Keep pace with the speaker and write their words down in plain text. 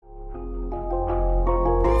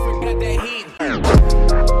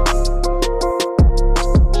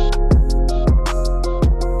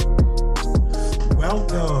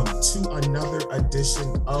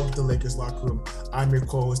Lakers Locker Room. I'm your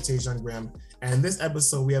co-host, Tajon Graham. And in this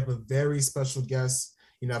episode, we have a very special guest.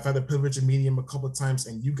 I've had the privilege of meeting him a couple of times,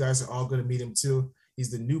 and you guys are all going to meet him too. He's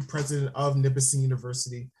the new president of Nipissing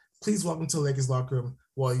University. Please welcome to Lakers Locker Room.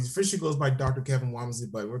 Well, he officially goes by Dr. Kevin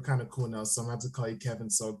Wamsley, but we're kind of cool now, so I'm going to have to call you Kevin.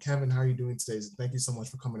 So, Kevin, how are you doing today? Thank you so much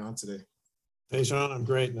for coming on today. Hey, Sean, I'm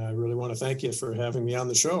great, and I really want to thank you for having me on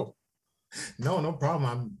the show. No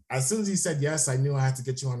problem. As soon as you said yes, I knew I had to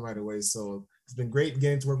get you on right away. So it's been great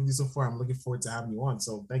getting to work with you so far. I'm looking forward to having you on.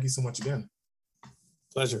 So thank you so much again.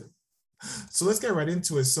 Pleasure. So let's get right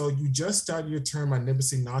into it. So you just started your term at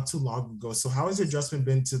Nipissing not too long ago. So how has your adjustment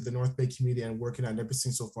been to the North Bay community and working at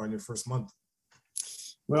Nipissing so far in your first month?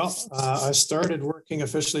 Well, I started working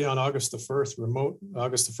officially on August the 1st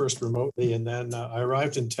remotely, and then I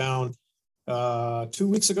arrived in town 2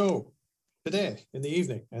 weeks ago today in the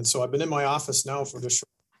evening. And so I've been in my office now for the short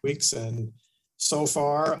weeks, and so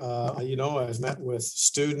far, I've met with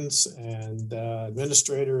students and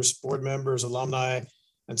administrators, board members, alumni,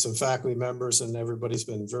 and some faculty members, and everybody's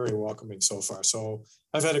been very welcoming so far. So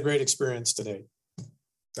I've had a great experience today.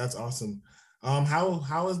 That's awesome.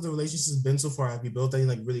 How has the relationships been so far? Have you built any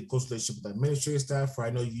really close relationship with administrative staff? Or I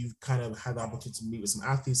know you've kind of had the opportunity to meet with some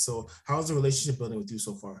athletes. So how's the relationship building with you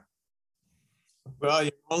so far? Well,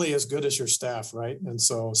 you're only as good as your staff, right? And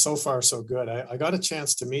so far, so good. I got a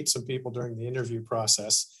chance to meet some people during the interview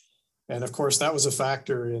process. And of course, that was a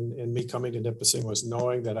factor in me coming to Nipissing, was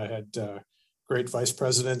knowing that I had great vice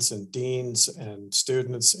presidents and deans and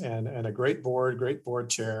students and a great board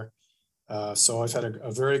chair. So I've had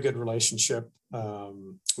a very good relationship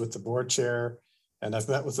with the board chair, and I've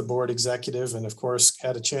met with the board executive, and of course,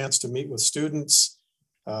 had a chance to meet with students,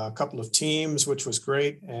 a couple of teams, which was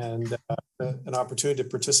great, and an opportunity to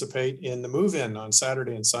participate in the move-in on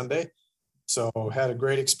Saturday and Sunday. So had a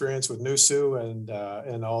great experience with NUSU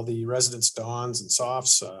and all the residents, dons and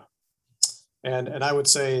softs. And I would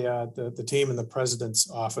say the team in the president's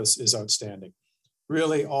office is outstanding.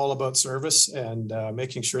 Really all about service and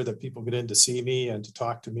making sure that people get in to see me and to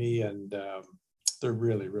talk to me, and they're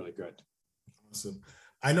really, really good. Awesome.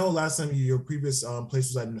 I know last time your previous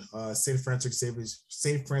place was at St. Francis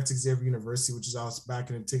Xavier University, which is out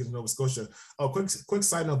back in Antigua, Nova Scotia. Oh, quick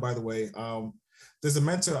side note, by the way. There's a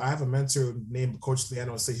mentor. I have a mentor named Coach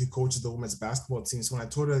Leano. So he coaches the women's basketball team. So when I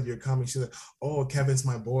told her you're coming, she's like, "Oh, Kevin's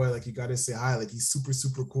my boy. You got to say hi. He's super,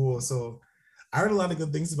 super cool." So I heard a lot of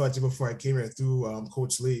good things about you before I came here through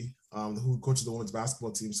Coach Lee, who coaches the women's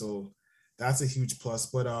basketball team. So that's a huge plus.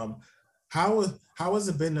 But how has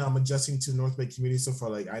it been adjusting to the North Bay community so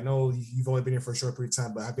far? I know you've only been here for a short period of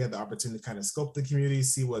time, but have you had the opportunity to kind of scope the community,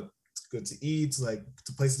 see what's good to eat,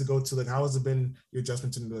 to places to go to? How has it been your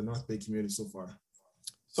adjustment to the North Bay community so far?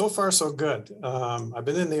 So far, so good. I've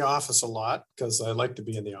been in the office a lot because I like to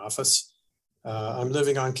be in the office. I'm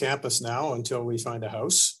living on campus now until we find a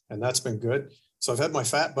house, and that's been good. So I've had my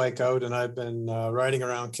fat bike out, and I've been riding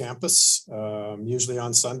around campus, usually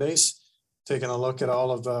on Sundays, taking a look at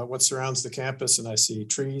all of what surrounds the campus, and I see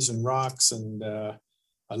trees and rocks, and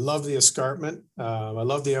I love the escarpment. I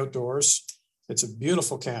love the outdoors. It's a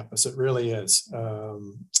beautiful campus. It really is.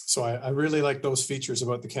 So I really like those features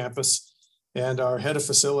about the campus. And our head of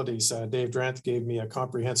facilities, Dave Drant, gave me a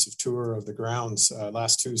comprehensive tour of the grounds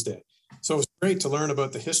last Tuesday. So it was great to learn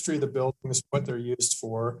about the history of the buildings, what they're used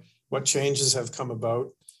for, what changes have come about.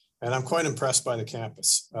 And I'm quite impressed by the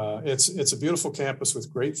campus. It's a beautiful campus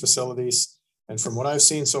with great facilities. And from what I've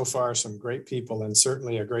seen so far, some great people, and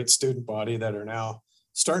certainly a great student body that are now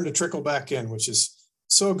starting to trickle back in, which is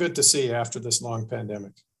so good to see after this long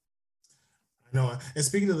pandemic. I know. And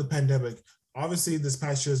speaking of the pandemic, obviously this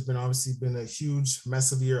past year has been a huge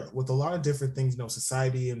mess of year with a lot of different things,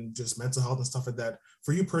 society and just mental health and stuff like that.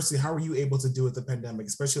 For you personally, how were you able to deal with the pandemic,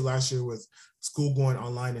 especially last year with school going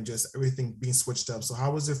online and just everything being switched up? So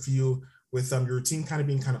how was it for you with your routine kind of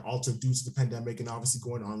being altered due to the pandemic and obviously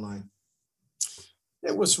going online?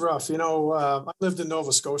 It was rough. I lived in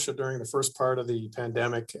Nova Scotia during the first part of the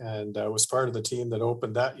pandemic, and was part of the team that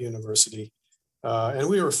opened that university. And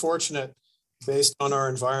we were fortunate based on our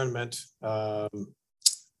environment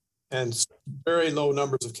and very low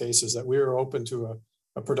numbers of cases that we were open to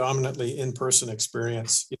a predominantly in-person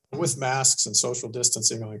experience with masks and social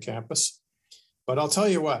distancing on campus. But I'll tell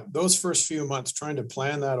you what, those first few months trying to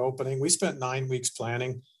plan that opening, we spent 9 weeks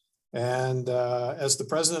planning. And as the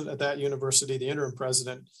president at that university, the interim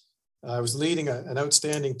president, I was leading an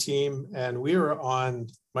outstanding team, and we were on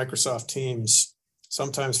Microsoft Teams,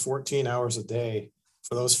 sometimes 14 hours a day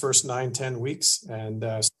for those first 9-10 weeks. And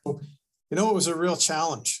so, it was a real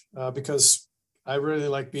challenge because I really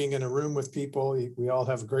like being in a room with people. We all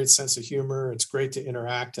have a great sense of humor. It's great to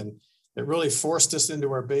interact. And it really forced us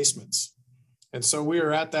into our basements. And so we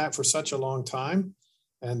were at that for such a long time,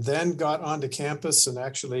 and then got onto campus and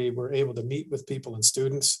actually were able to meet with people and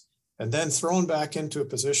students, and then thrown back into a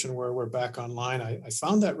position where we're back online. I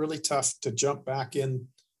found that really tough to jump back in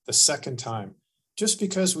the second time, just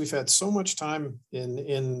because we've had so much time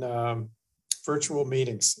in virtual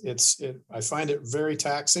meetings. I find it very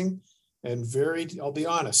taxing and I'll be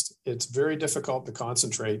honest, it's very difficult to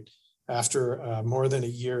concentrate after more than a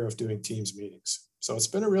year of doing Teams meetings. So it's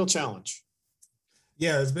been a real challenge.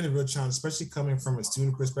 Yeah, it's been a real challenge, especially coming from a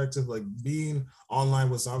student perspective. Like being online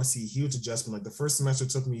was obviously a huge adjustment. Like the first semester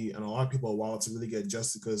took me and a lot of people a while to really get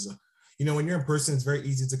adjusted because, when you're in person, it's very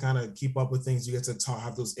easy to kind of keep up with things. You get to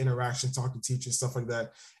have those interactions, talk to teachers, stuff like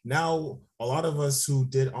that. Now, a lot of us who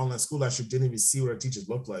did online school last year didn't even see what our teachers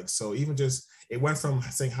looked like. So even just, it went from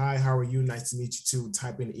saying, hi, how are you? Nice to meet you, to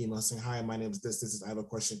typing an email saying, hi, my name is this is, I have a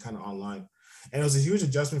question, kind of online. And it was a huge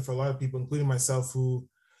adjustment for a lot of people, including myself, who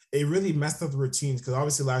it really messed up the routines because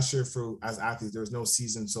obviously last year as athletes, there was no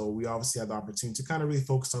season. So we obviously had the opportunity to kind of really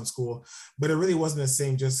focus on school, but it really wasn't the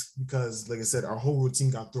same just because, like I said, our whole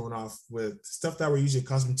routine got thrown off with stuff that we're usually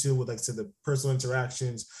accustomed to with, like I said, the personal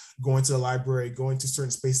interactions, going to the library, going to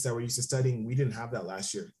certain spaces that we're used to studying. We didn't have that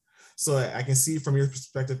last year. So I can see from your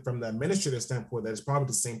perspective, from the administrative standpoint, that it's probably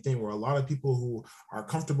the same thing where a lot of people who are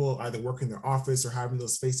comfortable either working in their office or having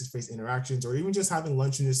those face-to-face interactions, or even just having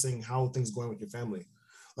lunch and just saying how things going with your family.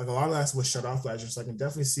 Like a lot of that was shut off last year. So I can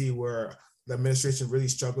definitely see where the administration really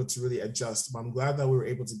struggled to really adjust. But I'm glad that we were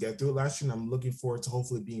able to get through it last year. And I'm looking forward to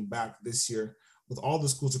hopefully being back this year with all the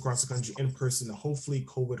schools across the country in person. And hopefully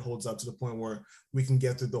COVID holds up to the point where we can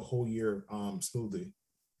get through the whole year smoothly.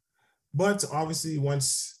 But obviously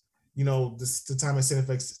once, the time at St.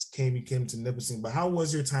 FX came, you came to Nipissing. But how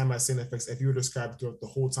was your time at St. FX if you were to describe throughout the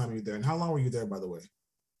whole time you were there? And how long were you there, by the way?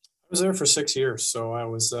 I was there for 6 years. So I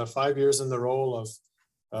was 5 years in the role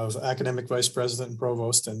of academic vice president and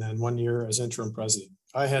provost, and then 1 year as interim president.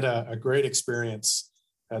 I had a great experience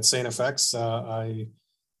at St. FX. I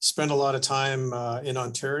spent a lot of time in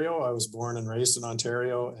Ontario. I was born and raised in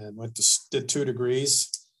Ontario and did 2 degrees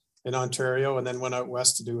in Ontario, and then went out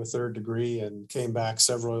west to do a 3rd degree and came back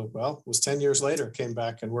it was 10 years later, came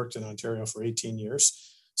back and worked in Ontario for 18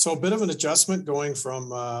 years. So a bit of an adjustment going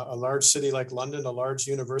from a large city like London, a large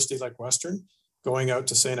university like Western, going out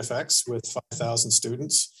to St. FX with 5,000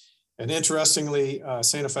 students. And interestingly,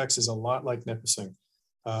 St. FX is a lot like Nipissing.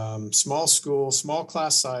 Small school, small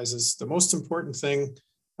class sizes. The most important thing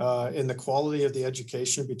in the quality of the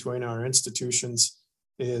education between our institutions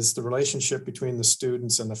is the relationship between the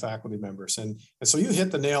students and the faculty members. And so you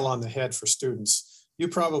hit the nail on the head for students. You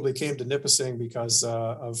probably came to Nipissing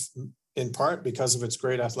in part because of its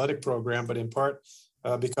great athletic program, but in part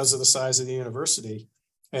because of the size of the university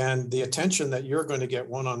and the attention that you're going to get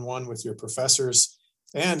one-on-one with your professors,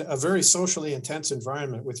 and a very socially intense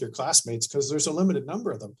environment with your classmates because there's a limited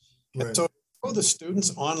number of them. Right. And so the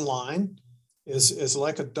students online is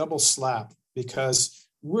like a double slap because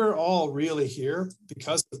we're all really here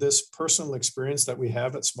because of this personal experience that we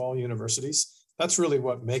have at small universities. That's really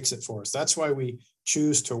what makes it for us. That's why we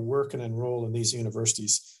choose to work and enroll in these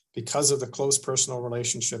universities, because of the close personal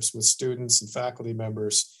relationships with students and faculty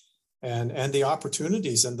members, and the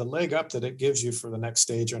opportunities and the leg up that it gives you for the next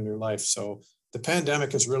stage in your life. So the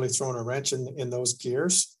pandemic has really thrown a wrench in those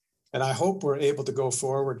gears. And I hope we're able to go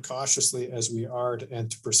forward cautiously as we are and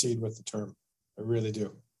to proceed with the term. I really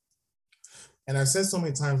do. And I've said so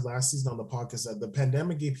many times last season on the podcast that the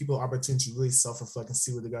pandemic gave people opportunity to really self-reflect and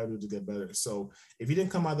see what they got to do to get better. So if you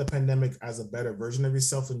didn't come out of the pandemic as a better version of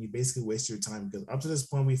yourself, then you basically waste your time, because up to this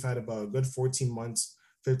point, we've had about a good 14 months,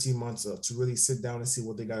 15 months to really sit down and see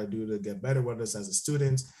what they got to do to get better, whether it's as a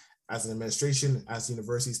student, as an administration, as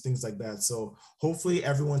universities, things like that. So hopefully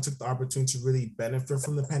everyone took the opportunity to really benefit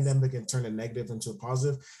from the pandemic and turn a negative into a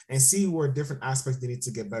positive and see where different aspects they need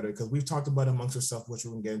to get better. Because we've talked about amongst ourselves, which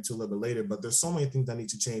we're going to get into a little bit later, but there's so many things that need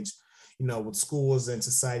to change, with schools and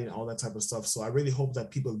society and all that type of stuff. So I really hope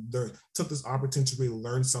that people took this opportunity to really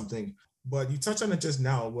learn something. But you touched on it just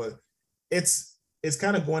now, but it's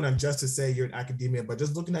kind of going on just to say you're in academia, but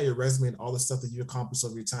just looking at your resume and all the stuff that you accomplished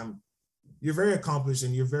over your time, you're very accomplished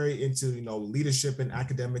and you're very into, leadership and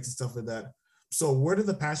academics and stuff like that. So where did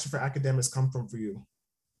the passion for academics come from for you?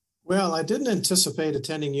 Well, I didn't anticipate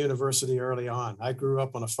attending university early on. I grew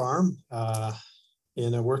up on a farm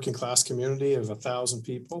in a working class community of 1,000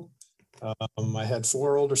 people. I had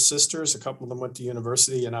 4 older sisters. A couple of them went to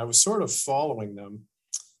university and I was sort of following them.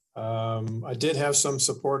 I did have some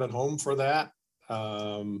support at home for that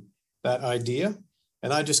idea.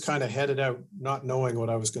 And I just kind of headed out not knowing what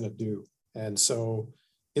I was going to do. And so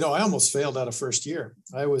I almost failed out of first year.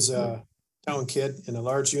 I was a town kid in a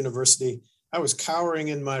large university. I was cowering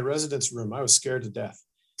in my residence room. I was scared to death.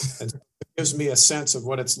 And it gives me a sense of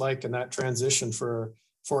what it's like in that transition for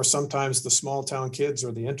sometimes the small town kids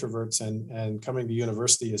or the introverts, and coming to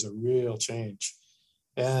university is a real change.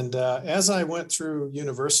 And as I went through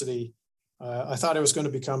university, I thought I was going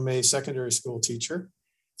to become a secondary school teacher.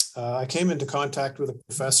 I came into contact with a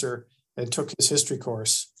professor and took his history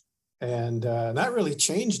course. And that really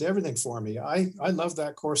changed everything for me. I loved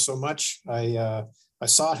that course so much. I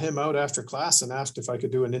sought him out after class and asked if I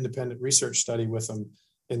could do an independent research study with him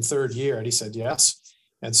in third year. And he said yes.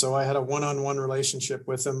 And so I had a one-on-one relationship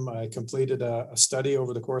with him. I completed a study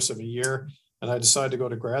over the course of a year, and I decided to go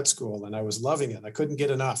to grad school, and I was loving it. I couldn't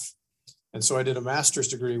get enough. And so I did a master's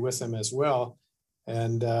degree with him as well.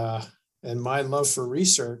 And my love for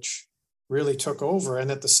research really took over. And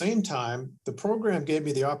at the same time, the program gave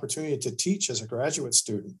me the opportunity to teach as a graduate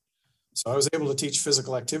student. So I was able to teach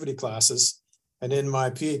physical activity classes. And in my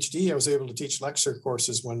PhD, I was able to teach lecture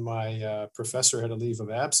courses when my professor had a leave of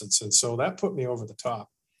absence. And so that put me over the top.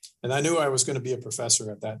 And I knew I was going to be a professor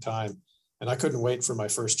at that time. And I couldn't wait for my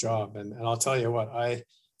first job. And I'll tell you what,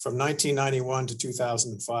 from 1991 to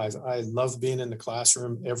 2005, I loved being in the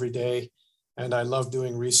classroom every day. And I loved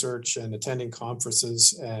doing research and attending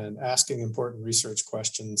conferences and asking important research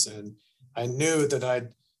questions. And I knew that I'd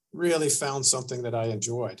really found something that I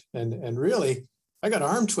enjoyed. And really, I got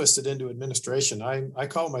arm twisted into administration. I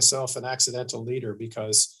call myself an accidental leader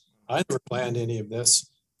because I never planned any of this.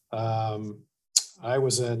 I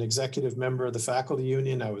was an executive member of the faculty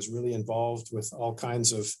union. I was really involved with all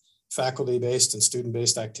kinds of faculty-based and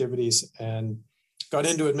student-based activities, and got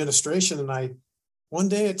into administration. And one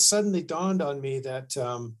day it suddenly dawned on me that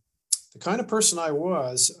the kind of person I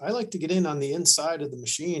was, I like to get in on the inside of the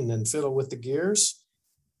machine and fiddle with the gears.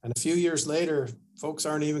 And a few years later, folks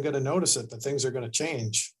aren't even going to notice it, but things are going to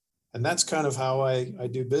change. And that's kind of how I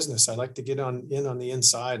do business. I like to get in on the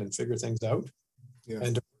inside and figure things out,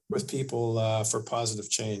 and to work with people for positive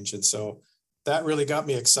change. And so that really got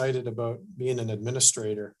me excited about being an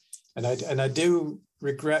administrator. And I do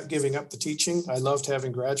regret giving up the teaching. I loved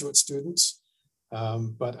having graduate students,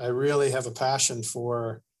 but I really have a passion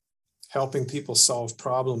for helping people solve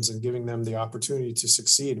problems and giving them the opportunity to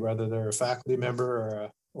succeed, whether they're a faculty member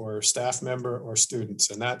or staff member or students.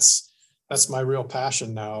 And that's my real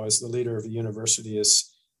passion now as the leader of a university, is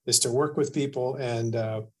to work with people and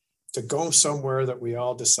to go somewhere that we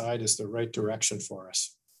all decide is the right direction for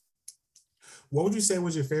us. What would you say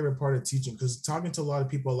was your favorite part of teaching? Because talking to a lot of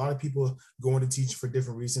people go into teaching for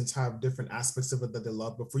different reasons, have different aspects of it that they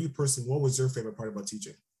love. But for you personally, what was your favorite part about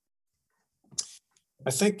teaching?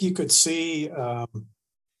 I think you could see,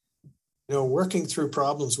 working through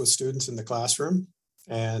problems with students in the classroom,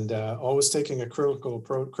 and always taking a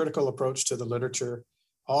critical approach to the literature,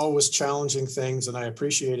 always challenging things. And I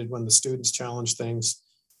appreciated when the students challenged things.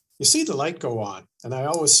 You see the light go on. And I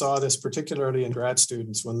always saw this, particularly in grad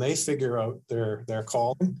students, when they figure out their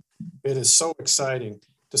calling. It is so exciting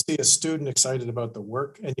to see a student excited about the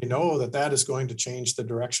work, and you know that is going to change the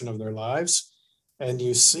direction of their lives. And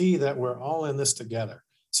you see that we're all in this together.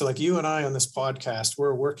 So like you and I on this podcast,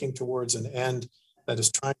 we're working towards an end that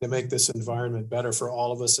is trying to make this environment better for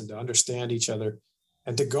all of us, and to understand each other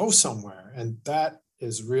and to go somewhere. And that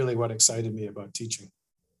is really what excited me about teaching.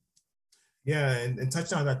 Yeah, and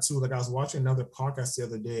touching on that too, like I was watching another podcast the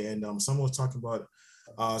other day, and someone was talking about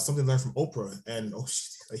something learned from Oprah. And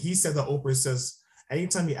he said that Oprah says,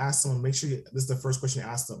 anytime you ask someone, make sure this is the first question you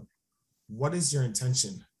ask them: what is your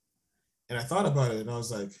intention? And I thought about it, and I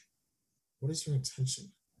was like, what is your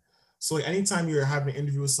intention? So like anytime you're having an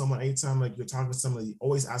interview with someone, anytime like you're talking to someone, you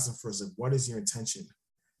always ask them first, like, what is your intention?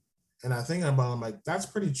 And I think about it, I'm like, that's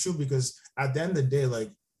pretty true, because at the end of the day, like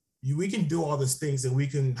we can do all these things and we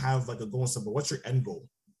can have like a goal and stuff, but what's your end goal?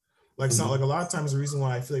 Like, so like a lot of times the reason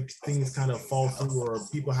why I feel like things kind of fall through, or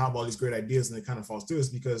people have all these great ideas and they kind of fall through, is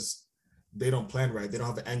because they don't plan right. They don't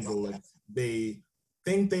have an end goal. Like they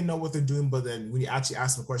think they know what they're doing, but then when you actually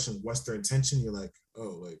ask them a question, what's their intention? You're like,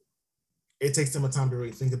 oh, like it takes them a time to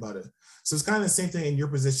really think about it. So it's kind of the same thing in your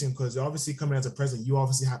position, because you're obviously coming as a president, you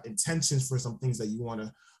obviously have intentions for some things that you want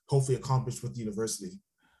to hopefully accomplish with the university.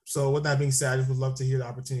 So with that being said, I just would love to hear the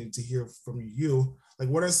opportunity to hear from you. Like,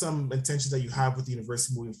 what are some intentions that you have with the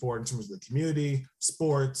university moving forward in terms of the community,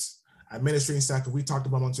 sports, administrating staff? We talked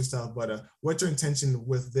about amongst yourself, but what's your intention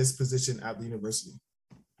with this position at the university?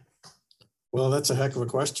 Well, that's a heck of a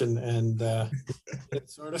question, and it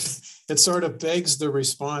sort of begs the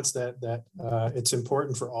response that it's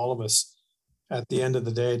important for all of us at the end of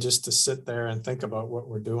the day just to sit there and think about what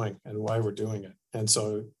we're doing and why we're doing it. And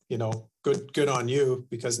so, good on you,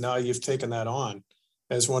 because now you've taken that on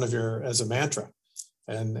as as a mantra.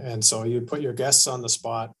 And so you put your guests on the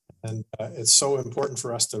spot, and it's so important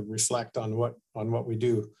for us to reflect on what we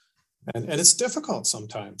do. And it's difficult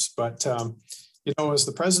sometimes, but as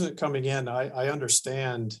the president coming in, I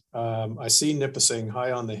understand, I see Nipissing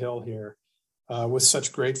high on the hill here with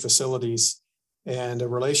such great facilities and a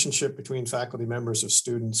relationship between faculty members of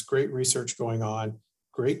students, great research going on,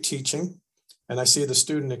 great teaching. And I see the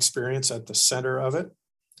student experience at the center of it.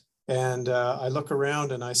 And I look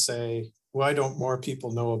around and I say, why don't more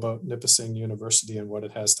people know about Nipissing University and what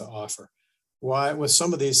it has to offer? Why, with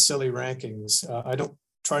some of these silly rankings, I don't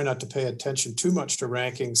try not to pay attention too much to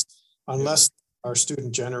rankings unless are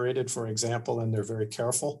student generated, for example, and they're very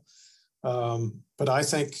careful. But I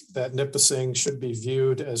think that Nipissing should be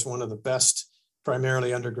viewed as one of the best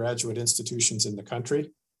primarily undergraduate institutions in the country.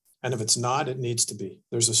 And if it's not, it needs to be.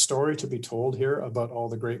 There's a story to be told here about all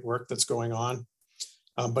the great work that's going on.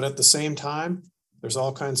 But at the same time, there's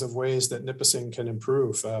all kinds of ways that Nipissing can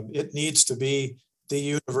improve. It needs to be the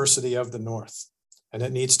University of the North, and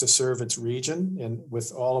it needs to serve its region and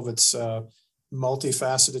with all of its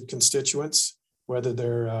multifaceted constituents, whether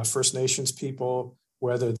they're First Nations people,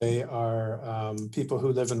 whether they are people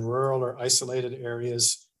who live in rural or isolated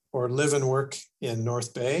areas or live and work in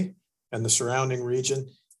North Bay and the surrounding region.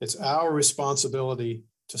 It's our responsibility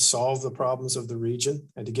to solve the problems of the region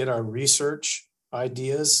and to get our research,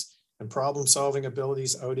 ideas, and problem-solving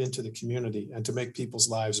abilities out into the community and to make people's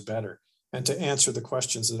lives better and to answer the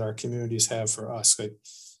questions that our communities have for us. Like,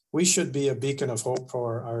 we should be a beacon of hope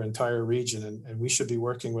for our entire region, and we should be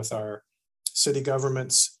working with our city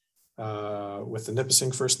governments, with the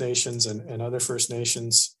Nipissing First Nations and other First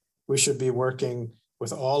Nations. We should be working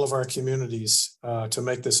with all of our communities to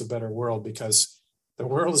make this a better world, because the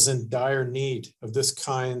world is in dire need of this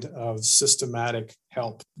kind of systematic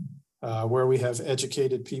help, where we have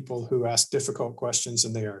educated people who ask difficult questions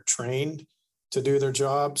and they are trained to do their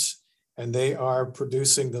jobs, and they are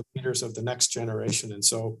producing the leaders of the next generation. And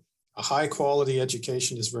so a high quality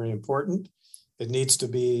education is very important. It needs to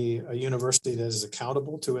be a university that is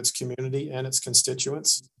accountable to its community and its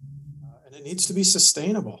constituents, and it needs to be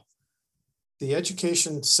sustainable. The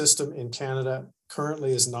education system in Canada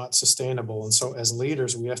currently is not sustainable. And so as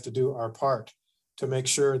leaders, we have to do our part to make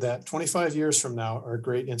sure that 25 years from now, our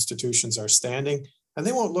great institutions are standing, and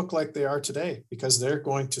they won't look like they are today, because they're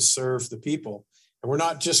going to serve the people. And we're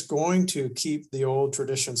not just going to keep the old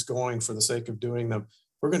traditions going for the sake of doing them.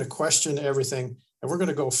 We're going to question everything, and we're going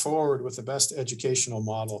to go forward with the best educational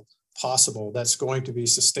model possible that's going to be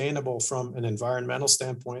sustainable from an environmental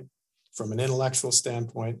standpoint, from an intellectual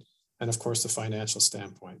standpoint, and of course, the financial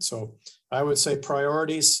standpoint. So I would say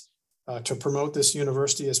priorities to promote this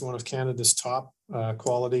university as one of Canada's top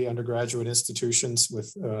quality undergraduate institutions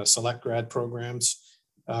with select grad programs,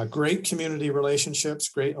 great community relationships,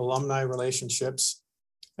 great alumni relationships,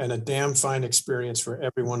 and a damn fine experience for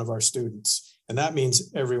every one of our students. And that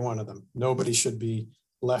means every one of them. Nobody should be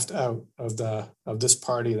left out of this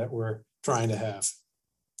party that we're trying to have.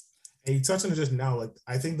 And you touched on it just now. Like,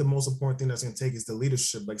 I think the most important thing that's going to take is the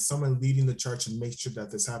leadership, like someone leading the charge and make sure that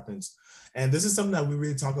this happens. And this is something that we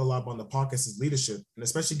really talk a lot about on the podcast, is leadership, and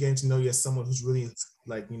especially getting to know you as someone who's really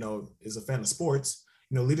is a fan of sports.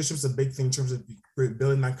 Leadership is a big thing in terms of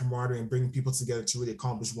building that camaraderie and bringing people together to really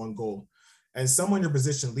accomplish one goal. And someone in your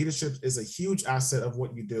position, leadership is a huge asset of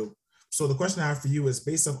what you do. So the question I have for you is,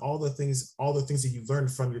 based on all the things that you've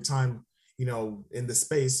learned from your time, in the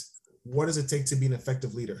space, what does it take to be an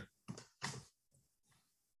effective leader?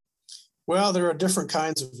 Well, there are different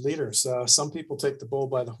kinds of leaders. Some people take the bull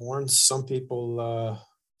by the horns. Some people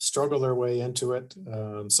struggle their way into it.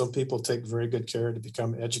 Some people take very good care to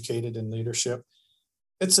become educated in leadership.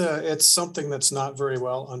 It's something that's not very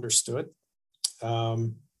well understood.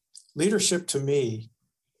 Leadership to me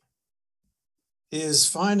is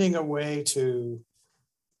finding a way to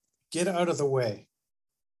get out of the way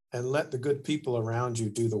and let the good people around you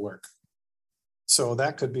do the work. So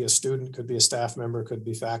that could be a student, could be a staff member, could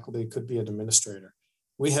be faculty, could be an administrator.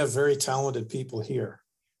 We have very talented people here,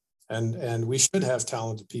 and we should have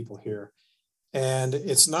talented people here. And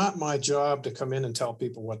it's not my job to come in and tell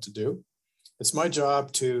people what to do. It's my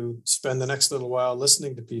job to spend the next little while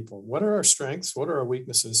listening to people. What are our strengths? What are our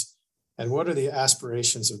weaknesses? And what are the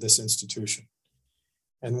aspirations of this institution?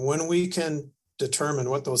 And when we can determine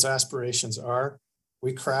what those aspirations are,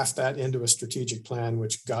 we craft that into a strategic plan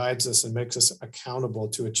which guides us and makes us accountable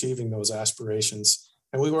to achieving those aspirations.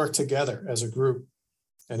 And we work together as a group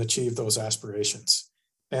and achieve those aspirations.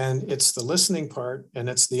 And it's the listening part, and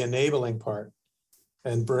it's the enabling part,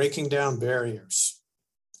 and breaking down barriers,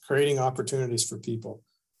 creating opportunities for people.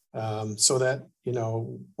 so that,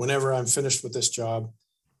 whenever I'm finished with this job,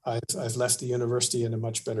 I've left the university in a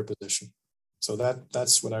much better position. So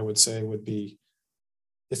that's what I would say would be,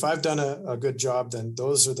 if I've done a good job, then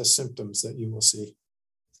those are the symptoms that you will see.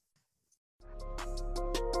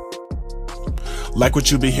 Like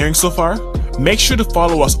what you've been hearing so far? Make sure to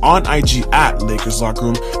follow us on IG at Lakers Locker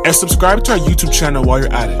Room and subscribe to our YouTube channel while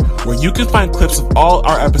you're at it, where you can find clips of all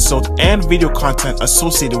our episodes and video content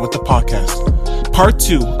associated with the podcast. Part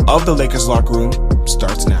 2 of the Lakers Locker Room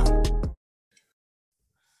starts now.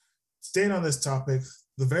 Staying on this topic,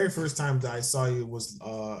 the very first time that I saw you was,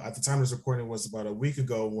 at the time of this recording, was about a week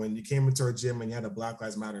ago when you came into our gym and you had a Black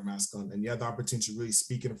Lives Matter mask on, and you had the opportunity to really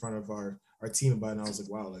speak in front of our team about it. And I was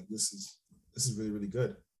like, wow, like this is really, really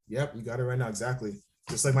good. Yep, you got it right now, exactly.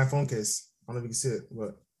 Just like my phone case. I don't know if you can see it,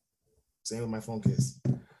 but same with my phone case.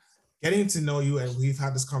 Getting to know you, and we've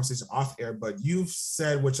had this conversation off air, but you've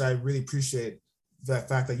said, which I really appreciate, the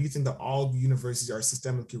fact that you think that all universities are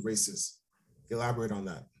systemically racist. Elaborate on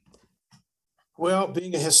that. Well,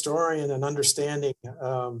 being a historian and understanding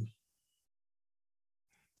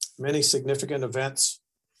many significant events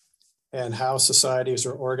and how societies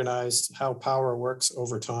are organized, how power works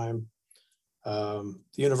over time, the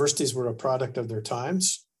universities were a product of their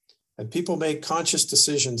times, and people made conscious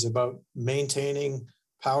decisions about maintaining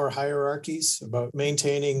power hierarchies, about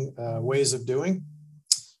maintaining ways of doing.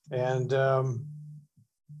 And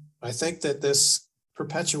I think that this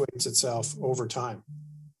perpetuates itself over time.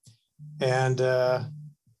 And the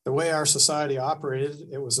way our society operated,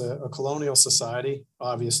 it was a colonial society.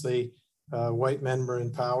 Obviously, white men were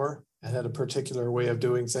in power and had a particular way of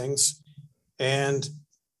doing things. And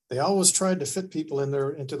they always tried to fit people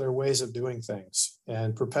into their ways of doing things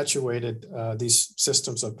and perpetuated these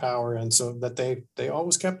systems of power. And so that they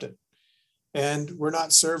always kept it. And we're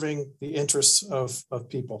not serving the interests of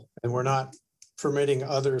people, and we're not permitting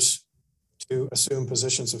others to assume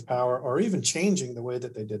positions of power or even changing the way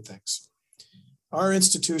that they did things. Our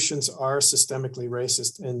institutions are systemically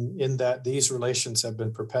racist in that these relations have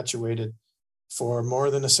been perpetuated for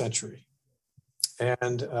more than a century.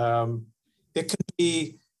 And it can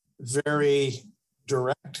be very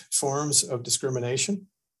direct forms of discrimination.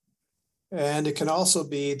 And it can also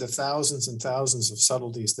be the thousands and thousands of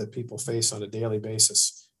subtleties that people face on a daily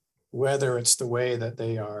basis, whether it's the way that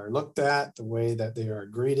they are looked at, the way that they are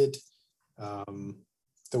greeted,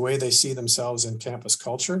 the way they see themselves in campus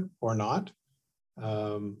culture or not.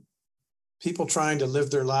 People trying to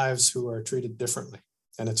live their lives who are treated differently,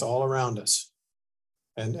 and it's all around us.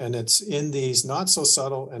 And it's in these not so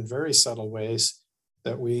subtle and very subtle ways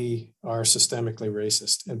that we are systemically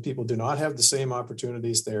racist, and people do not have the same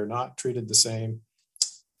opportunities. They are not treated the same.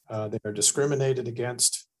 They are discriminated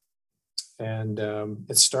against, and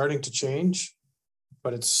it's starting to change,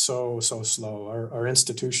 but it's so slow. Our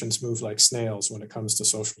institutions move like snails when it comes to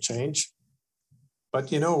social change.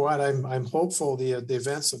 But you know what? I'm hopeful the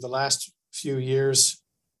events of the last few years,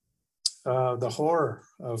 the horror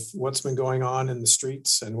of what's been going on in the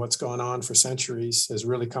streets and what's gone on for centuries has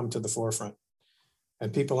really come to the forefront.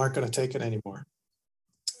 And people aren't going to take it anymore.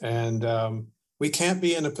 And we can't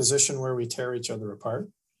be in a position where we tear each other apart.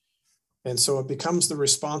 And so it becomes the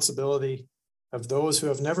responsibility of those who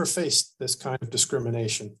have never faced this kind of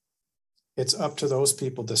discrimination. It's up to those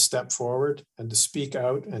people to step forward and to speak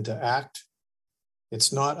out and to act.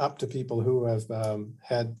 It's not up to people who have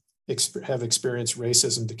experienced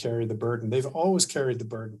racism to carry the burden. They've always carried the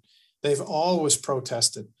burden. They've always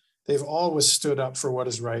protested. They've always stood up for what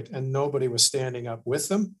is right, and nobody was standing up with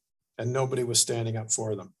them, and nobody was standing up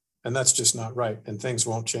for them. And that's just not right, and things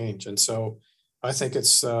won't change. And so I think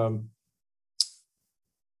it's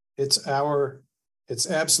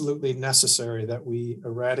absolutely necessary that we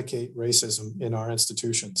eradicate racism in our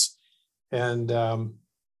institutions. And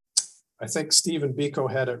I think Stephen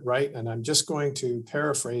Biko had it right, and I'm just going to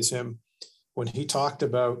paraphrase him when he talked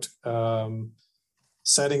about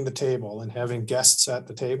setting the table and having guests at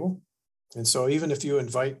the table. And so even if you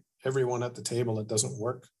invite everyone at the table, it doesn't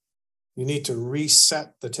work. You need to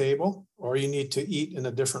reset the table, or you need to eat in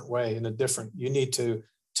a different way, you need to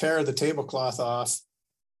tear the tablecloth off,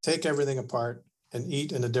 take everything apart, and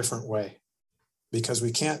eat in a different way. Because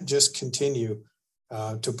we can't just continue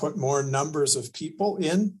to put more numbers of people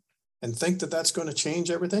in and think that that's going to change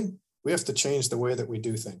everything. We have to change the way that we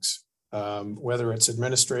do things, whether it's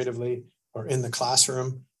administratively or in the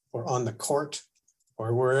classroom or on the court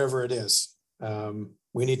or wherever it is.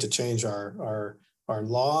 We need to change our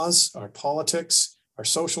laws, our politics, our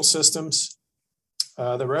social systems.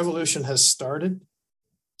 The revolution has started,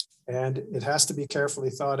 and it has to be carefully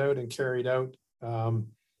thought out and carried out,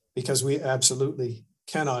 because we absolutely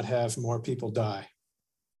cannot have more people die.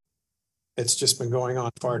 it's just been going on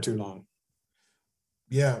far too long.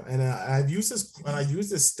 Yeah, and I've used this, and I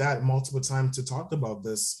used this stat multiple times to talk about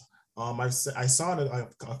this. I saw it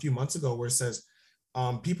a few months ago where it says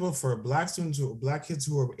people for black students, black kids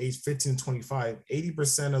who are age 15 to 25,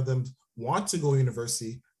 80% of them want to go to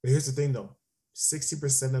university. But here's the thing though,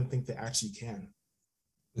 60% of them think they actually can.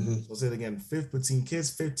 Mm-hmm. So I'll say it again, between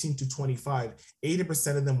kids 15 to 25,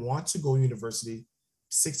 80% of them want to go to university,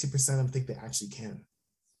 60% of them think they actually can.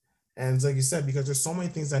 And it's like you said, because there's so many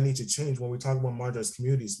things that need to change when we talk about marginalized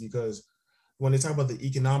communities, because when they talk about the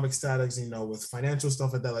economic status, you know, with financial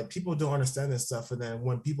stuff like that, like people don't understand this stuff. And then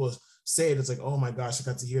when people say it, it's like, oh my gosh, I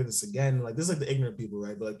got to hear this again. Like this is like the ignorant people,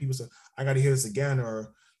 right? But like people say, I got to hear this again,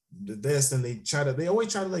 or this, and they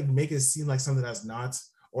always try to like make it seem like something that's not,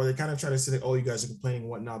 or they kind of try to say, like, oh, you guys are complaining and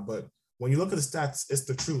whatnot. But when you look at the stats, it's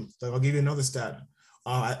the truth. Like I'll give you another stat.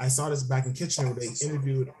 I saw this back in Kitchener where they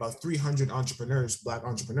interviewed about 300 entrepreneurs, black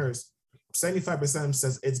entrepreneurs. 75% of them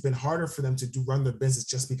says it's been harder for them to run their business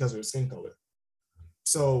just because of their skin color.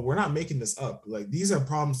 So we're not making this up. Like these are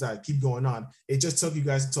problems that keep going on. It just took you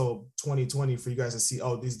guys until 2020 for you guys to see,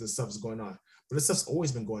 oh, these are the stuff that's going on. But this stuff's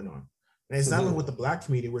always been going on. And it's not even with the black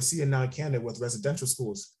community. We're seeing now in Canada with residential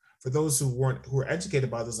schools. For those who were educated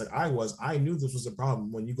about this, like I knew this was a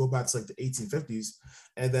problem when you go back to like the 1850s,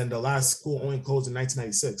 and then the last school only closed in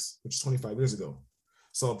 1996, which is 25 years ago.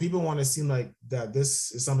 So people want to seem like that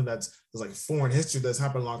this is something that's like foreign history that's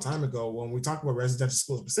happened a long time ago. When we talk about residential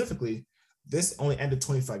schools specifically, this only ended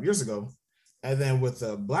 25 years ago. And then with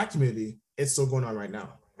the black community, it's still going on right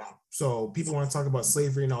now. So people want to talk about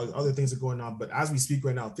slavery and all these other things are going on. But as we speak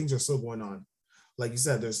right now, things are still going on. Like you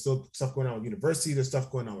said, there's still stuff going on with university. There's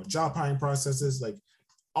stuff going on with job hiring processes. Like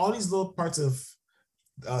all these little parts of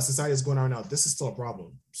society is going on now. This is still a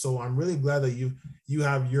problem. So I'm really glad that you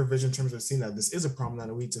have your vision in terms of seeing that this is a problem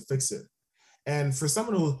and we need to fix it. And for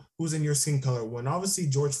someone who's in your skin color, when obviously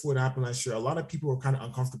George Floyd happened last year, a lot of people were kind of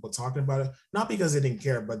uncomfortable talking about it, not because they didn't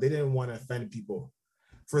care, but they didn't want to offend people.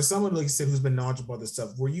 For someone like you said who's been knowledgeable about this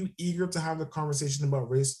stuff, were you eager to have the conversation about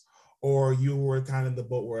race, or you were kind of the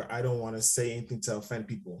boat where I don't want to say anything to offend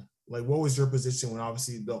people? Like, what was your position when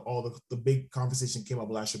obviously the big conversation came up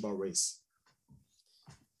last year about race?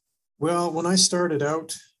 Well, when I started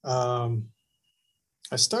out as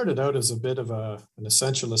a bit of an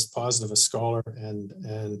essentialist, positivist scholar,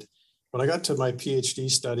 and when I got to my PhD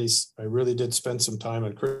studies, I really did spend some time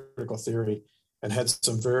on critical theory and had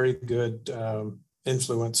some very good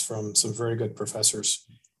influence from some very good professors.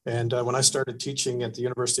 And when I started teaching at the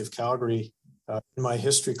University of Calgary, in my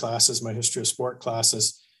history classes, my history of sport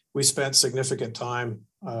classes, we spent significant time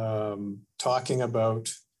talking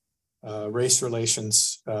about race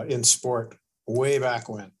relations in sport way back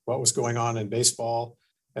when, what was going on in baseball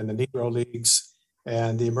and the Negro Leagues,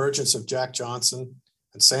 and the emergence of Jack Johnson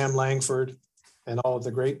and Sam Langford and all of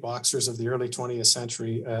the great boxers of the early 20th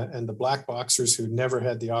century, and the black boxers who never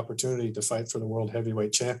had the opportunity to fight for the World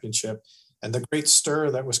Heavyweight Championship, and the great stir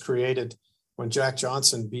that was created when Jack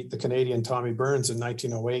Johnson beat the Canadian Tommy Burns in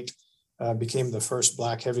 1908, became the first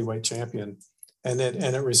black heavyweight champion. And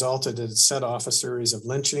it resulted, it set off a series of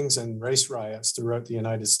lynchings and race riots throughout the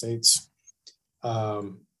United States.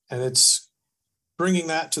 And it's bringing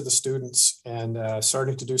that to the students and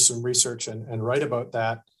starting to do some research and write about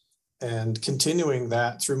that, and continuing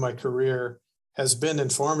that through my career has been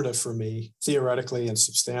informative for me theoretically and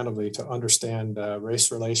substantively to understand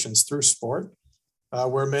race relations through sport,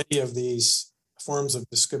 where many of these forms of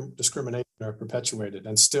discrimination are perpetuated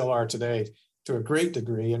and still are today to a great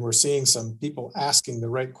degree. And we're seeing some people asking the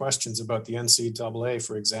right questions about the NCAA,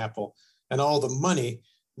 for example, and all the money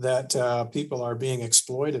that people are being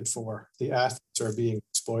exploited for, the athletes are being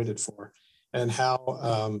exploited for, and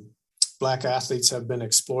how Black athletes have been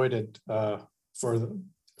exploited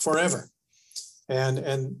forever.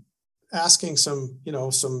 And asking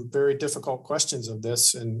some very difficult questions of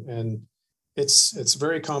this, and it's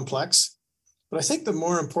very complex. But I think the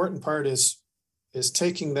more important part is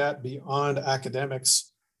taking that beyond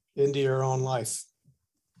academics into your own life.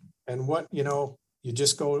 And you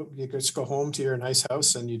just go home to your nice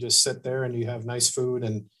house and you just sit there and you have nice food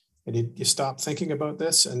and you stop thinking about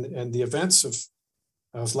this. And the events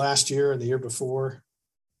of last year and the year before,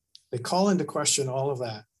 they call into question all of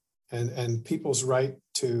that and people's right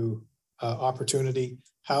to opportunity,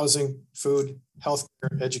 housing, food,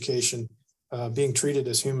 healthcare, education, being treated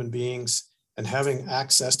as human beings, and having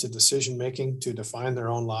access to decision-making to define their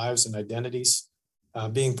own lives and identities,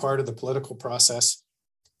 being part of the political process.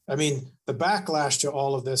 I mean, the backlash to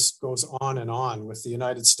all of this goes on with the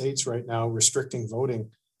United States right now restricting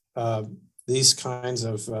voting. These kinds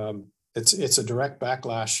of, it's a direct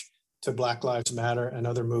backlash to Black Lives Matter and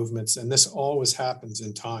other movements. And this always happens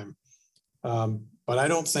in time. But I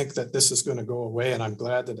don't think that this is going to go away. And I'm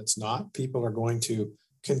glad that it's not. People are going to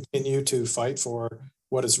continue to fight for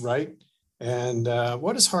what is right. And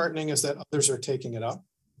what is heartening is that others are taking it up.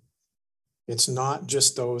 It's not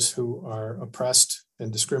just those who are oppressed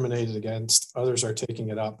and discriminated against. Others are taking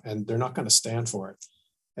it up, and they're not going to stand for it.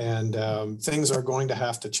 And things are going to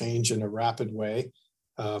have to change in a rapid way,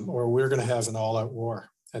 or we're going to have an all-out war.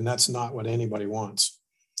 And that's not what anybody wants.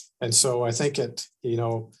 And so I think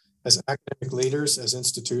as academic leaders, as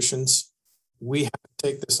institutions, we have to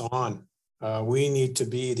take this on. We need to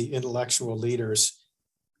be the intellectual leaders.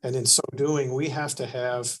 And in so doing, we have to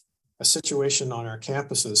have a situation on our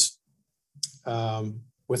campuses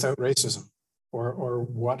without racism. Or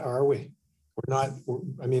what are we? We're not,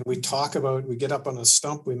 we talk about, we get up on a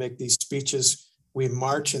stump, we make these speeches, we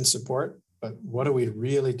march in support, but what are we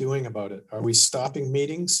really doing about it? Are we stopping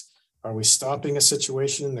meetings? Are we stopping a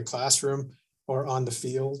situation in the classroom or on the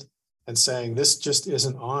field and saying, this just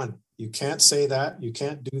isn't on? You can't say that, you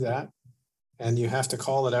can't do that, and you have to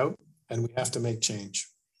call it out, and we have to make change.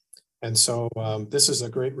 And so this is a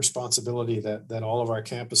great responsibility that all of our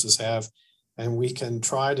campuses have, and we can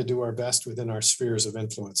try to do our best within our spheres of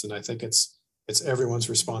influence. And I think it's everyone's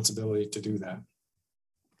responsibility to do that.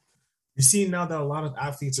 You're seeing now that a lot of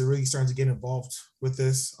athletes are really starting to get involved with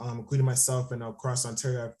this, including myself, and across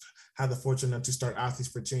Ontario. I've had the fortune to start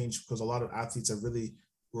Athletes for Change because a lot of athletes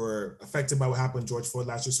were affected by what happened to George Floyd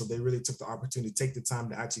last year. So they really took the opportunity to take the time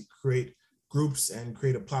to actually create groups and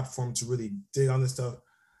create a platform to really dig on this stuff.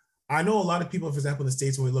 I know a lot of people, for example, in the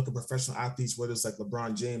States, when we look at professional athletes, whether it's like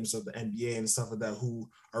LeBron James or the NBA and stuff like that, who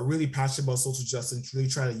are really passionate about social justice, really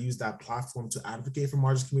try to use that platform to advocate for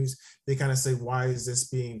marginalized communities. They kind of say, why is this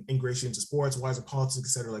being ingratiated into sports? Why is it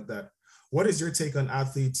politics, et cetera, like that? What is your take on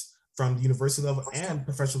athletes from the university level and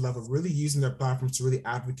professional level really using their platforms to really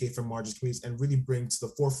advocate for marginalized communities and really bring to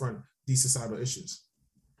the forefront these societal issues?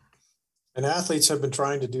 And athletes have been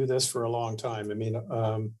trying to do this for a long time.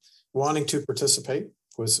 Wanting to participate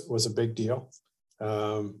was a big deal.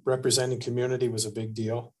 Representing community was a big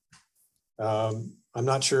deal. I'm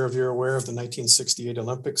not sure if you're aware of the 1968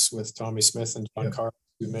 Olympics with Tommy Smith and John Carter,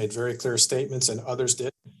 who made very clear statements, and others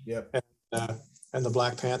did. And the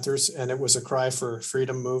Black Panthers. And it was a cry for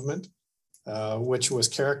freedom movement, which was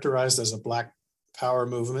characterized as a Black power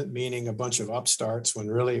movement, meaning a bunch of upstarts, when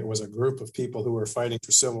really it was a group of people who were fighting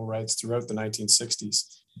for civil rights throughout the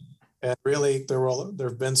 1960s. And really, there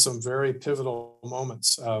have been some very pivotal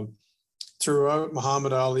moments. Throughout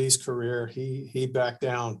Muhammad Ali's career, he backed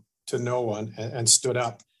down to no one and stood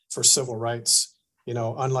up for civil rights,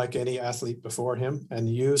 unlike any athlete before him, and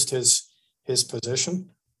used his position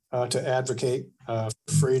to advocate for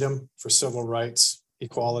freedom, for civil rights,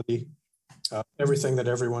 equality, everything that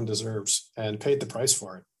everyone deserves, and paid the price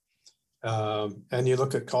for it. And you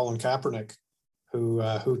look at Colin Kaepernick,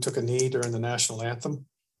 who took a knee during the national anthem,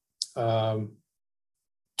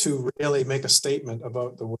 to really make a statement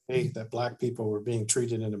about the way that Black people were being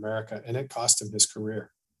treated in America, and it cost him his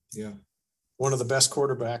career. Yeah, one of the best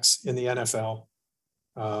quarterbacks in the NFL,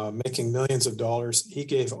 making millions of dollars. He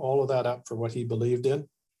gave all of that up for what he believed in,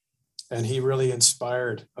 and he really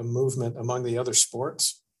inspired a movement among the other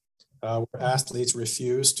sports where athletes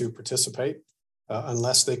refused to participate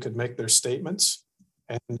unless they could make their statements,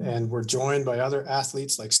 and were joined by other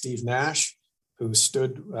athletes like Steve Nash, who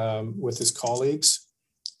stood with his colleagues.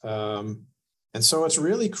 And so it's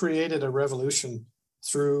really created a revolution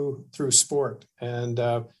through sport. And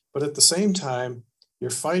but at the same time, you're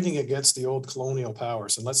fighting against the old colonial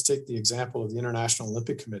powers. And let's take the example of the International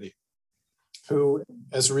Olympic Committee, who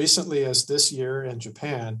as recently as this year in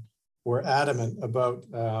Japan were adamant about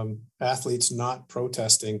athletes not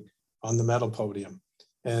protesting on the medal podium,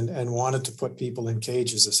 and wanted to put people in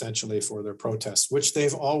cages essentially for their protests, which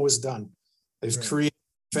they've always done. They've created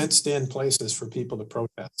fenced in places for people to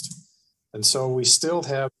protest. And so we still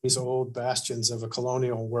have these old bastions of a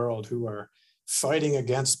colonial world who are fighting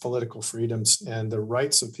against political freedoms and the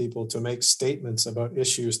rights of people to make statements about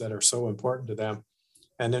issues that are so important to them.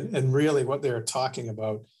 And really what they're talking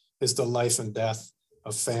about is the life and death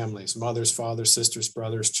of families, mothers, fathers, sisters,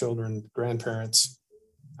 brothers, children, grandparents.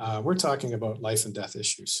 We're talking about life and death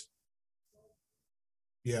issues.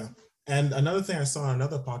 Yeah. And another thing I saw on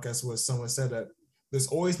another podcast was someone said that there's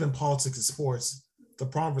always been politics in sports. The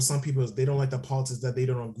problem for some people is they don't like the politics that they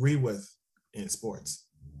don't agree with in sports.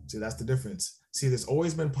 See, that's the difference. See, there's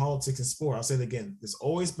always been politics in sport. I'll say it again. There's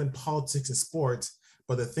always been politics in sports,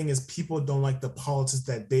 but the thing is people don't like the politics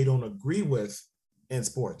that they don't agree with in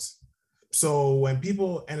sports. So when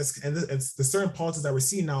people, it's the certain politics that we're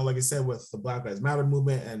seeing now, like I said, with the Black Lives Matter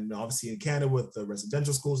movement, and obviously in Canada with the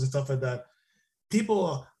residential schools and stuff like that,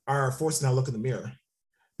 people are forced to now look in the mirror,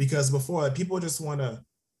 because before, like, people just want to,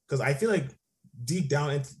 because I feel like deep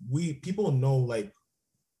down, people know, like,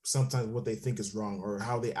 sometimes what they think is wrong, or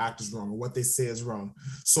how they act is wrong, or what they say is wrong.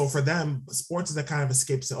 So for them, sports is a kind of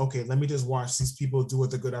escape. Say, okay, let me just watch these people do what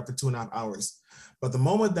they're good at for 2.5 hours. But the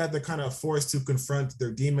moment that they're kind of forced to confront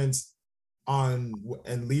their demons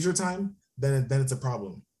and leisure time, then it's a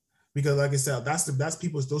problem. Because like I said, that's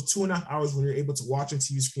people's, those 2.5 hours when you're able to watch on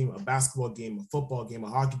TV screen a basketball game, a football game, a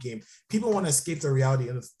hockey game. People want to escape the reality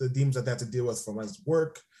and the demons that they have to deal with, from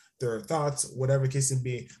work, their thoughts, whatever the case may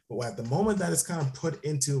be. But at the moment that it's kind of put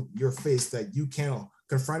into your face that you can't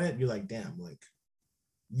confront it, you're like, damn, like,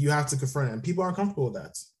 you have to confront it. And people aren't comfortable with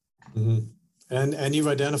that. Mm-hmm. And you've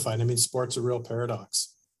identified, I mean, sport's a real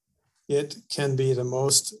paradox. It can be the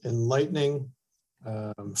most enlightening,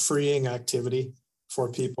 freeing activity for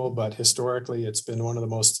people, but historically it's been one of the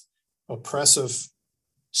most oppressive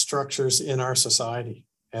structures in our society.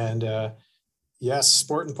 And yes,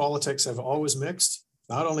 sport and politics have always mixed.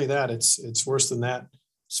 Not only that, it's worse than that.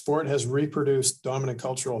 Sport has reproduced dominant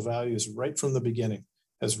cultural values right from the beginning,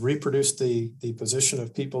 has reproduced the position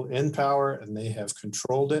of people in power, and they have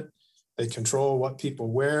controlled it. They control what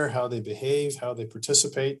people wear, how they behave, how they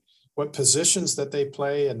participate, what positions that they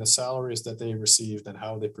play, and the salaries that they receive, and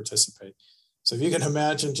how they participate. So if you can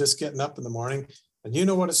imagine just getting up in the morning, and you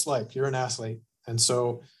know what it's like, you're an athlete. And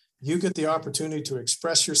so you get the opportunity to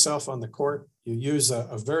express yourself on the court. You use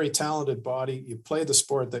a very talented body. You play the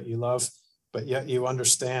sport that you love, but yet you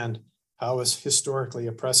understand how historically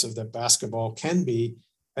oppressive that basketball can be.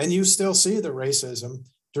 And you still see the racism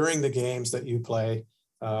during the games that you play,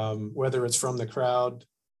 whether it's from the crowd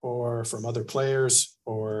or from other players,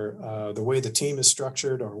 or the way the team is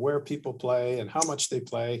structured, or where people play and how much they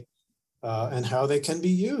play, and how they can be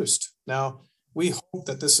used. Now, we hope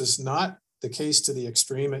that this is not the case to the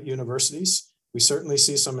extreme at universities. We certainly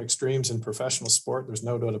see some extremes in professional sport. There's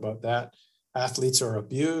no doubt about that. Athletes are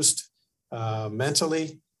abused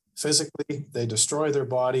mentally, physically. They destroy their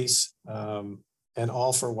bodies, and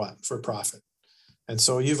all for what? For profit. And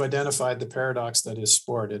so you've identified the paradox that is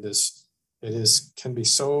sport. It can be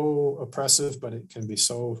so oppressive, but it can be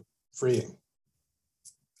so freeing.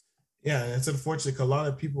 Yeah, and it's unfortunate because a lot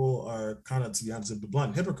of people are kind of, to be honest,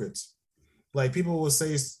 blunt hypocrites. Like, people will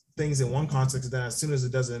say things in one context, and then as soon as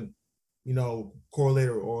it doesn't, correlate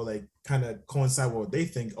or like kind of coincide with what they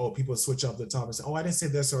think, oh, people switch up the top and say, oh, I didn't say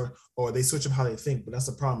this, or they switch up how they think. But that's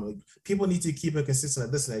the problem. Like, people need to keep it consistent.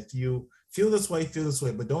 Like, listen, if you feel this way,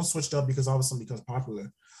 but don't switch it up because all of a sudden becomes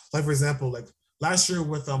popular. Like, for example, like last year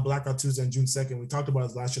with Blackout Tuesday on June 2nd, we talked about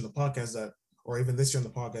it last year in the podcast that, or even this year in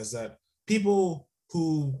the podcast, that people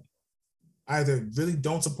who either really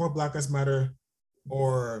don't support Black Lives Matter,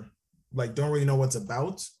 or like don't really know what's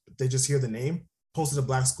about, they just hear the name, posted a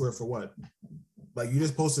black square for what? Like, you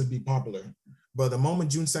just posted to be popular. But the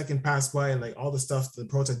moment June 2nd passed by and like all the stuff, the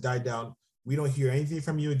protest died down, we don't hear anything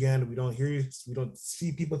from you again. We don't hear you. We don't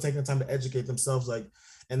see people taking the time to educate themselves. Like,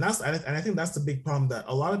 and I think that's the big problem, that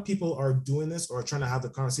a lot of people are doing this or trying to have the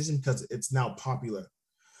conversation because it's now popular.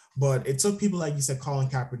 But it took people like you said, Colin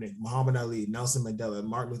Kaepernick, Muhammad Ali, Nelson Mandela,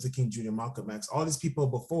 Martin Luther King Jr., Malcolm X, all these people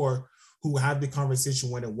before who had the conversation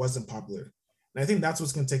when it wasn't popular. And I think that's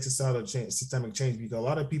what's going to take systemic change, because a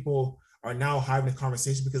lot of people are now having a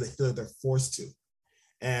conversation because they feel like they're forced to.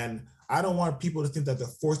 And I don't want people to think that they're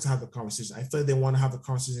forced to have the conversation. I feel like they want to have the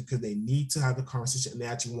conversation because they need to have the conversation, and they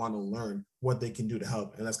actually want to learn what they can do to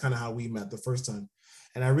help. And that's kind of how we met the first time.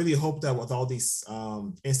 And I really hope that with all these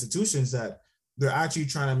institutions, that they're actually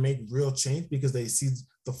trying to make real change because they see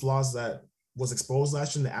the flaws that was exposed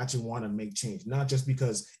last year, and they actually want to make change, not just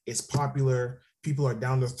because it's popular, people are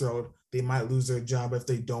down their throat, they might lose their job if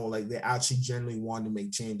they don't. Like, they actually genuinely want to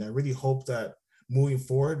make change. I really hope that moving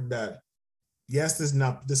forward, that yes,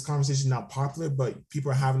 this conversation is not popular, but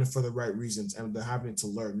people are having it for the right reasons, and they're having it to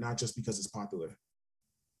learn, not just because it's popular.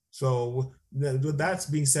 So with that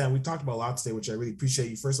being said, we talked about a lot today, which I really appreciate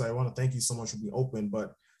you. First of all, I want to thank you so much for being open,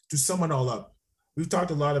 but to sum it all up, we've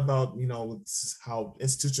talked a lot about, how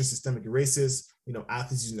institutional systemic racist,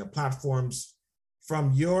 athletes using their platforms.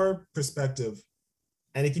 From your perspective,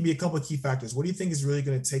 and it can be a couple of key factors, what do you think is really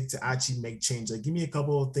going to take to actually make change? Like, give me a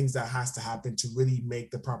couple of things that has to happen to really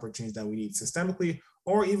make the proper change that we need systemically,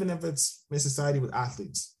 or even if it's in society with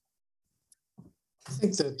athletes. I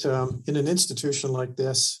think that in an institution like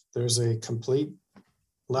this, there's a complete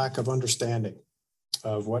lack of understanding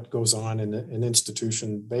of what goes on in an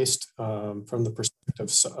institution based from the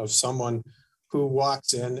perspective of someone who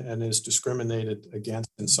walks in and is discriminated against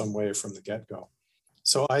in some way from the get-go.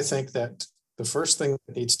 So I think that the first thing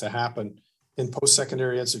that needs to happen in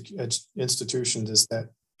post-secondary institutions is that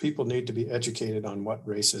people need to be educated on what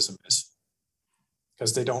racism is,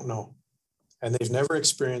 because they don't know and they've never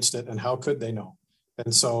experienced it. And how could they know?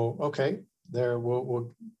 And so, okay,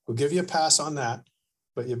 we'll give you a pass on that,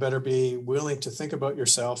 but you better be willing to think about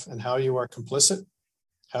yourself and how you are complicit.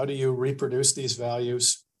 How do you reproduce these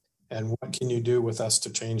values? And what can you do with us to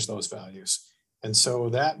change those values? And so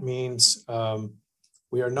that means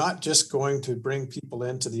we are not just going to bring people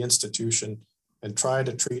into the institution and try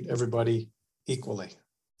to treat everybody equally.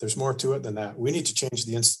 There's more to it than that. We need to change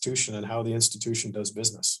the institution and how the institution does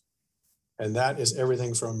business. And that is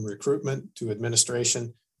everything from recruitment to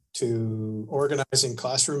administration to organizing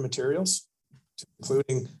classroom materials, to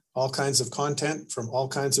including all kinds of content from all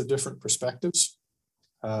kinds of different perspectives,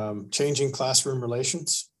 changing classroom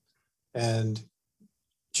relations, and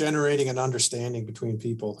generating an understanding between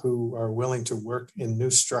people who are willing to work in new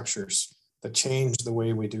structures that change the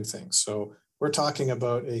way we do things. So we're talking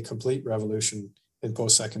about a complete revolution in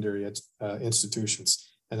post-secondary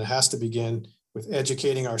institutions. And it has to begin with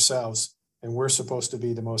educating ourselves. And we're supposed to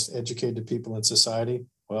be the most educated people in society.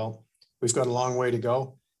 Well, we've got a long way to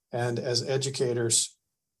go. And as educators,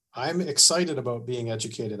 I'm excited about being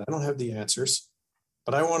educated. I don't have the answers,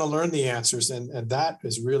 but I want to learn the answers. And that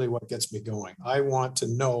is really what gets me going. I want to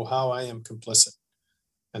know how I am complicit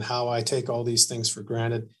and how I take all these things for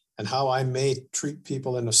granted and how I may treat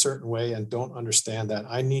people in a certain way and don't understand that.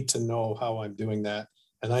 I need to know how I'm doing that,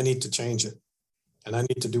 and I need to change it. And I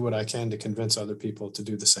need to do what I can to convince other people to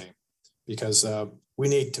do the same, because we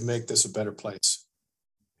need to make this a better place.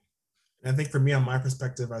 And I think for me, on my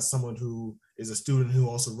perspective, as someone who is a student who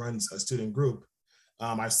also runs a student group,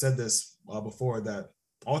 I've said this before, that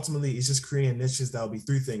ultimately it's just creating niches that will be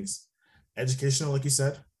three things: educational, like you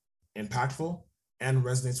said, impactful, and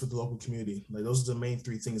resonates with the local community. Like, those are the main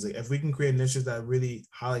three things. Like, if we can create niches that really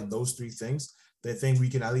highlight those three things, then I think we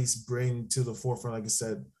can at least bring to the forefront, like I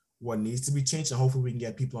said, what needs to be changed, and hopefully we can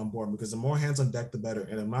get people on board, because the more hands on deck, the better.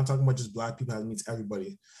 And I'm not talking about just Black people, it means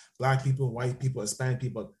everybody. Black people, white people, Hispanic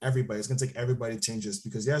people, everybody. It's gonna take everybody to change this,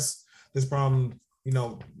 because yes, this problem,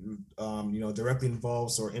 directly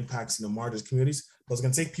involves or impacts, marginalized communities, but it's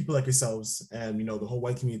gonna take people like yourselves and, the whole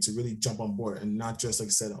white community to really jump on board, and not just, like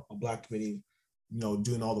I said, a Black community,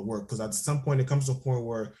 doing all the work. Because at some point it comes to a point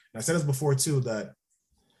where, and I said this before too, that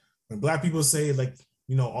when Black people say, like,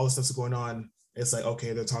 all the stuff's going on, it's like,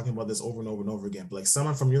 okay, they're talking about this over and over and over again. But like,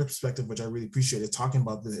 someone from your perspective, which I really appreciate, is talking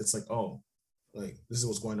about this, it's like, oh, like, this is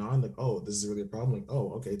what's going on. Like, oh, this is really a problem. Like,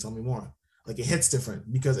 oh, okay, tell me more. Like, it hits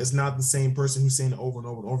different, because it's not the same person who's saying it over and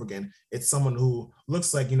over and over again. It's someone who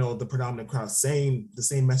looks like, the predominant crowd saying the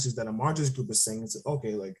same message that a marginalized group is saying. It's like,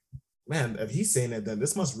 okay, like, man, if he's saying it, then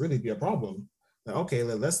this must really be a problem. Like, okay,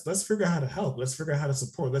 let's figure out how to help. Let's figure out how to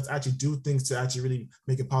support. Let's actually do things to actually really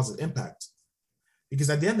make a positive impact. Because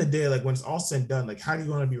at the end of the day, like, when it's all said and done, like, how do you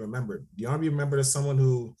want to be remembered? Do you want to be remembered as someone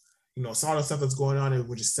who, saw the stuff that's going on and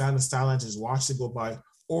would just sat in the sidelines and just watch it go by?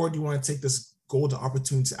 Or do you want to take this golden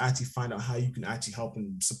opportunity to actually find out how you can actually help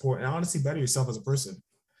and support and honestly better yourself as a person?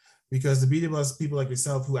 Because the beauty of us, people like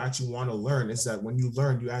yourself who actually want to learn, is that when you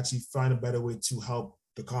learn, you actually find a better way to help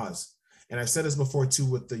the cause. And I've said this before too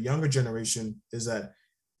with the younger generation, is that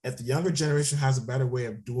if the younger generation has a better way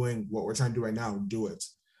of doing what we're trying to do right now, do it.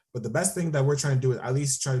 But the best thing that we're trying to do is at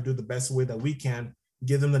least try to do the best way that we can,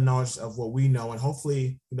 give them the knowledge of what we know. And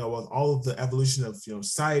hopefully, with all of the evolution of,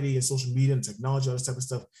 society and social media and technology, all this type of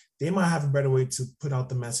stuff, they might have a better way to put out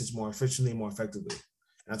the message more efficiently, more effectively.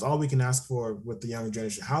 And that's all we can ask for with the younger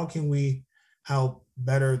generation. How can we help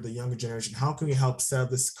better the younger generation? How can we help set up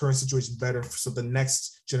this current situation better so the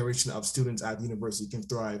next generation of students at the university can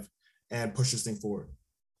thrive and push this thing forward?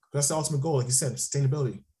 That's the ultimate goal, like you said,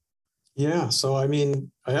 sustainability. Yeah, so I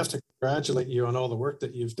mean, I have to congratulate you on all the work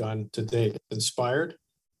that you've done to date. It's inspired,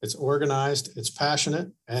 it's organized, it's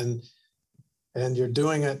passionate, and you're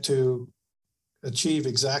doing it to achieve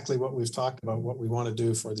exactly what we've talked about. What we want to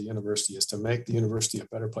do for the university is to make the university a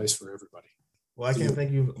better place for everybody. Well, I can't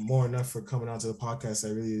thank you more enough for coming on to the podcast. I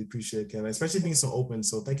really appreciate it, Kevin, especially being so open.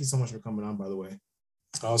 So thank you so much for coming on, by the way.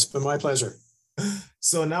 Oh, it's been my pleasure.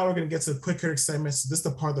 So now we're going to get to the quick hitter segment. So this is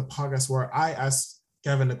the part of the podcast where I ask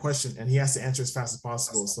Kevin a question and he has to answer as fast as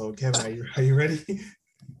possible. So Kevin, are you ready?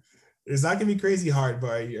 It's not going to be crazy hard, but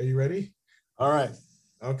are you ready? All right.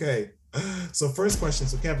 Okay. So first question.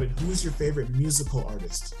 So Kevin, who's your favorite musical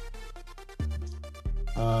artist?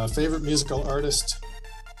 Favorite musical artist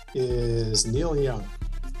is Neil Young.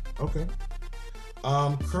 Okay.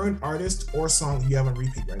 Current artist or song you have on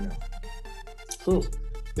repeat right now?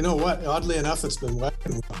 You know what? Oddly enough, it's been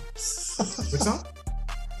Wagon Wheel. Which song?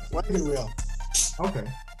 Wagon Wheel. Okay.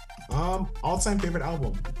 All-time favorite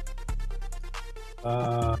album?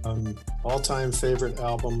 All-time favorite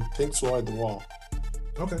album, Pink Floyd, The Wall.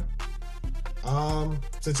 Okay.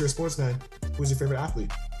 Since you're a sports fan, who's your favorite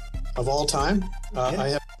athlete? Of all time?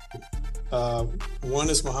 I have one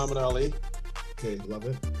is Muhammad Ali. Okay, love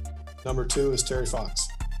it. Number 2 is Terry Fox.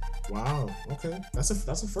 Wow. Okay, that's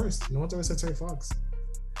a first. No one's ever said Terry Fox.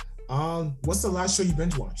 What's the last show you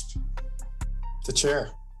binge watched? The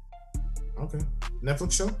Chair. Okay.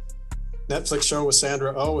 Netflix show? Netflix show with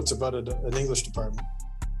Sandra Oh. It's about an English department.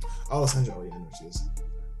 Oh, Sandra. Oh, yeah, I know she is.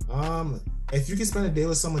 If you could spend a day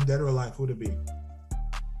with someone dead or alive, who would it be?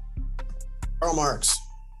 Karl Marx.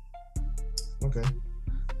 Okay.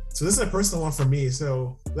 So this is a personal one for me.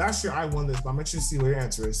 So last year I won this, but I'm interested to see what your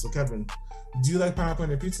answer is. So Kevin, do you like pineapple on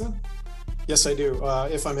your pizza? Yes, I do.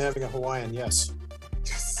 If I'm having a Hawaiian, yes.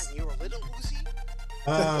 Yes. And you're a little woozy?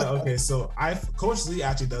 Okay, so Coach Lee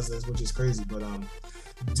actually does this, which is crazy, but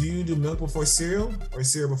do you do milk before cereal or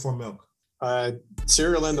cereal before milk?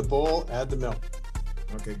 Cereal in the bowl, add the milk.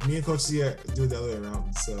 Okay, me and Coach Lee do it the other way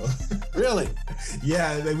around. So Really?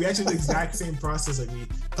 yeah, like we actually do the exact same process. Like we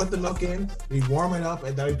put the milk in, we warm it up,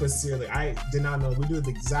 and then we put cereal. Like I did not know we do the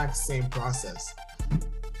exact same process.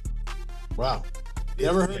 Wow.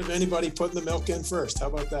 Never heard of anybody putting the milk in first. How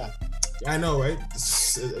about that? Yeah, I know, right?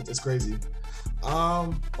 It's crazy.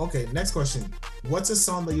 Okay, next question. What's a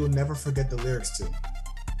song that you'll never forget the lyrics to?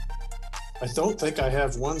 I don't think I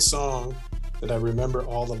have one song that I remember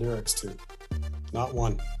all the lyrics to. Not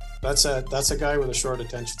one. That's a guy with a short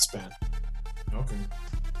attention span. Okay.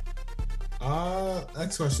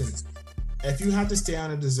 Next question. If you had to stay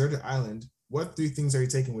on a deserted island, what 3 things are you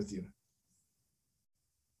taking with you?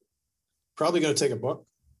 Probably going to take a book.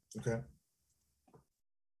 Okay.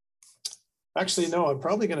 Actually, no, I'm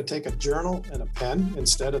probably going to take a journal and a pen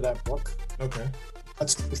instead of that book. Okay.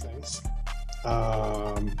 That's 2 things.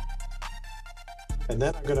 And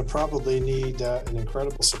then I'm going to probably need an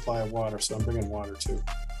incredible supply of water, so I'm bringing water too.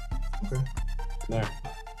 Okay. There.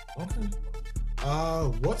 Okay.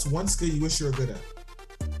 What's one skill you wish you were good at?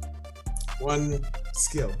 One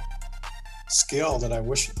Skill that I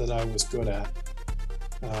wish that I was good at.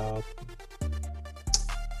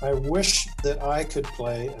 I wish that I could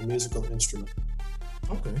play a musical instrument.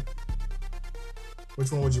 Okay.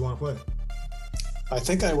 Which one would you want to play? I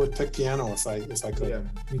think I would pick piano if I could. Yeah,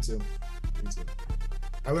 me too.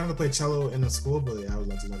 I would have to play cello in a school, but yeah, I would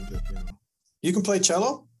love to learn to play piano. You can play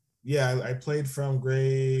cello? Yeah, I played from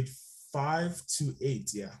grade 5 to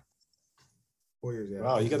 8. Yeah, 4 years. Yeah.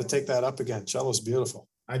 Wow, you got to take that up again. Cello's beautiful.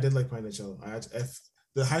 I did like playing the cello. If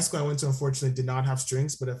the high school I went to, unfortunately, did not have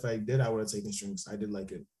strings, but if I did, I would have taken strings. I did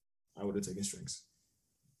like it. I would have taken strings.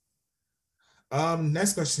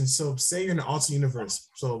 Next question. So say you're in an alternate universe.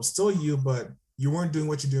 So still you, but you weren't doing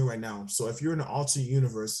what you're doing right now. So if you're in an alternate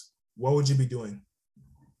universe, what would you be doing?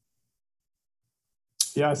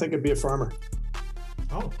 Yeah, I think I'd be a farmer.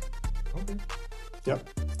 Oh, okay. Yep,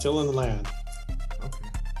 tilling the land. Okay.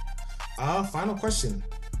 Final question.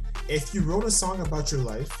 If you wrote a song about your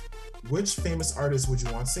life, which famous artist would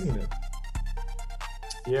you want singing it?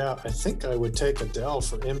 Yeah, I think I would take Adele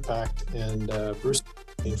for impact and Bruce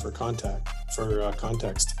for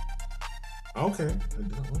context. Okay.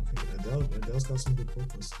 Adele's got some good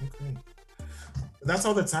vocals. Okay. That's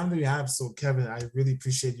all the time that we have. So Kevin, I really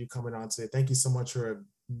appreciate you coming on today. Thank you so much for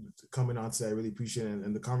coming on today. I really appreciate it.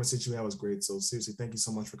 And the conversation we had was great. So seriously, thank you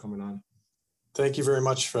so much for coming on. Thank you very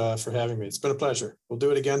much for having me. It's been a pleasure. We'll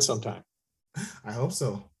do it again sometime. I hope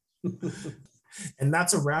so. And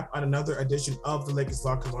that's a wrap on another edition of the Lakers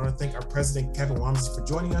Locker Room. I want to thank our president, Kevin Wamsley, for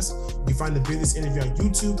joining us. You can find the previous interview on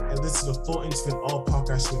YouTube and listen to the full interview on all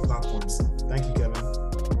podcast streaming platforms. Thank you,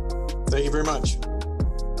 Kevin. Thank you very much.